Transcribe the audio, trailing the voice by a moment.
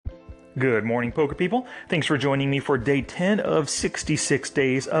Good morning, poker people. Thanks for joining me for day 10 of 66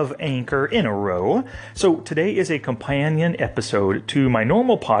 days of Anchor in a row. So today is a companion episode to my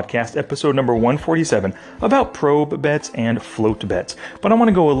normal podcast, episode number 147, about probe bets and float bets. But I want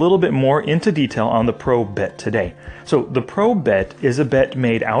to go a little bit more into detail on the probe bet today. So the probe bet is a bet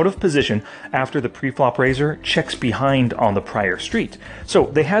made out of position after the preflop raiser checks behind on the prior street. So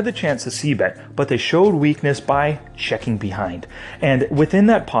they had the chance to c-bet, but they showed weakness by checking behind. And within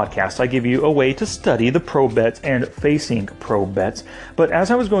that podcast, I give you a way to study the probe bets and facing probe bets. But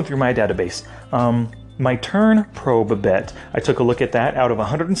as I was going through my database, my turn probe bet, I took a look at that out of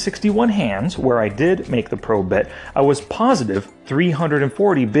 161 hands where I did make the probe bet. I was positive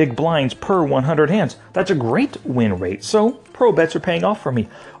 340 big blinds per 100 hands. That's a great win rate. So probe bets are paying off for me.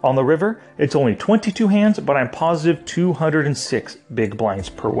 On the river, it's only 22 hands, but I'm positive 206 big blinds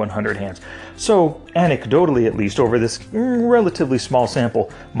per 100 hands. So anecdotally, at least over this relatively small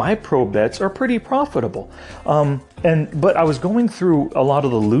sample, my probe bets are pretty profitable. But I was going through a lot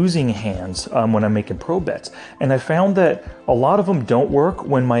of the losing hands when I'm making probe bets, and I found that a lot of them don't work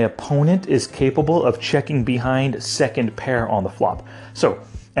when my opponent is capable of checking behind second pair on the flop. So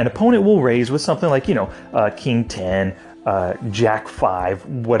an opponent will raise with something like, King 10, Jack 5,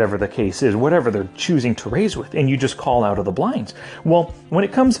 whatever the case is, whatever they're choosing to raise with, and you just call out of the blinds. Well, when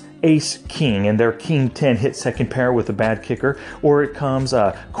it comes Ace King and their King 10 hits second pair with a bad kicker, or it comes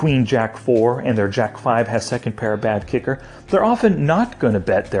Queen Jack 4 and their Jack 5 has second pair bad kicker, they're often not going to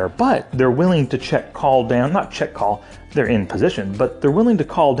bet there, but they're willing to check call down, not check call, they're in position, but they're willing to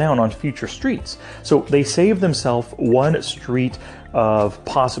call down on future streets. So they save themselves one street of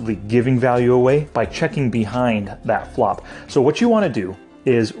possibly giving value away by checking behind that flop. So what you want to do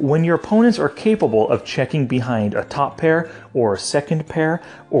is when your opponents are capable of checking behind a top pair or a second pair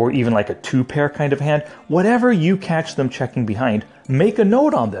or even like a two pair kind of hand, whatever you catch them checking behind, make a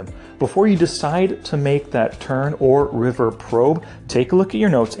note on them. Before you decide to make that turn or river probe, take a look at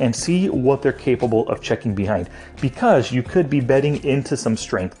your notes and see what they're capable of checking behind, because you could be betting into some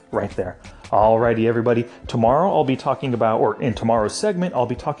strength right there. Alrighty, everybody. Tomorrow I'll be talking about, or in tomorrow's segment, I'll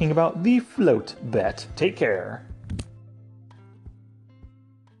be talking about the float bet. Take care.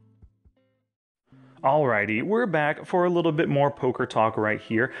 Alrighty, we're back for a little bit more poker talk right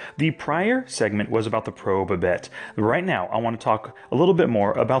here. The prior segment was about the probe bet. Right now, I want to talk a little bit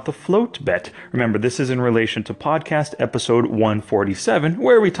more about the float bet. Remember, this is in relation to podcast episode 147,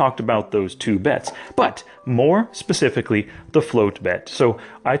 where we talked about those two bets, but more specifically, the float bet. So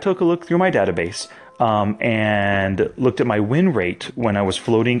I took a look through my database and looked at my win rate when I was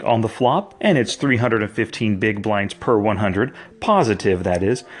floating on the flop, and it's 315 big blinds per 100, positive that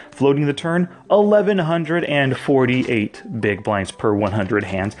is. Floating the turn, 1,148 big blinds per 100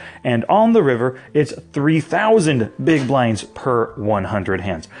 hands, and on the river, it's 3,000 big blinds per 100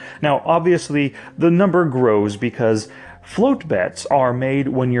 hands. Now, obviously, the number grows because float bets are made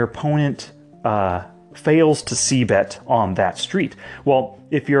when your opponent fails to c-bet on that street. Well,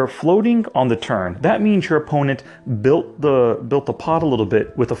 if you're floating on the turn, that means your opponent built the pot a little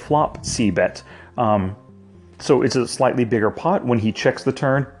bit with a flop c-bet. So it's a slightly bigger pot. When he checks the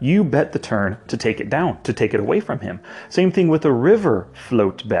turn, you bet the turn to take it down, to take it away from him. Same thing with a river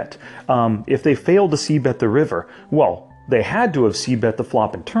float bet. If they fail to c-bet the river, well, they had to have c-bet the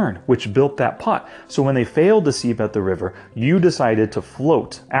flop and turn, which built that pot. So when they failed to c-bet the river, you decided to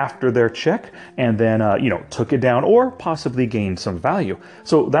float after their check and then, took it down or possibly gained some value.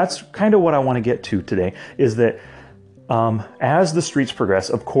 So that's kind of what I want to get to today, is that as the streets progress,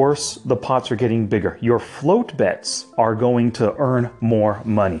 of course, the pots are getting bigger. Your float bets are going to earn more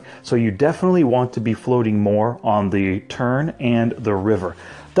money. So you definitely want to be floating more on the turn and the river.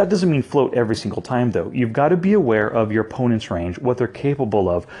 That doesn't mean float every single time, though. You've got to be aware of your opponent's range, what they're capable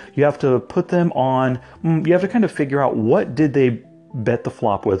of. You have to put them on, you have to kind of figure out what did they bet the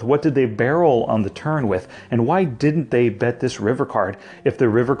flop with, what did they barrel on the turn with, and why didn't they bet this river card? If the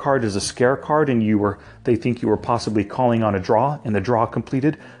river card is a scare card and they think you were possibly calling on a draw and the draw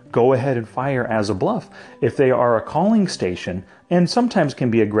completed, go ahead and fire as a bluff. If they are a calling station, and sometimes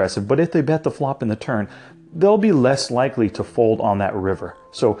can be aggressive, but if they bet the flop in the turn, they'll be less likely to fold on that river.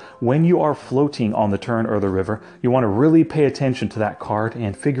 So when you are floating on the turn or the river, you want to really pay attention to that card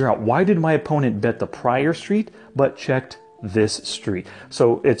and figure out, why did my opponent bet the prior street but checked this street?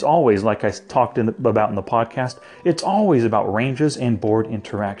 So it's always, like I talked about in the podcast, it's always about ranges and board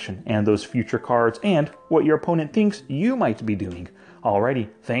interaction and those future cards and what your opponent thinks you might be doing. Alrighty,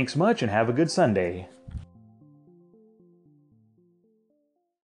 thanks much and have a good Sunday.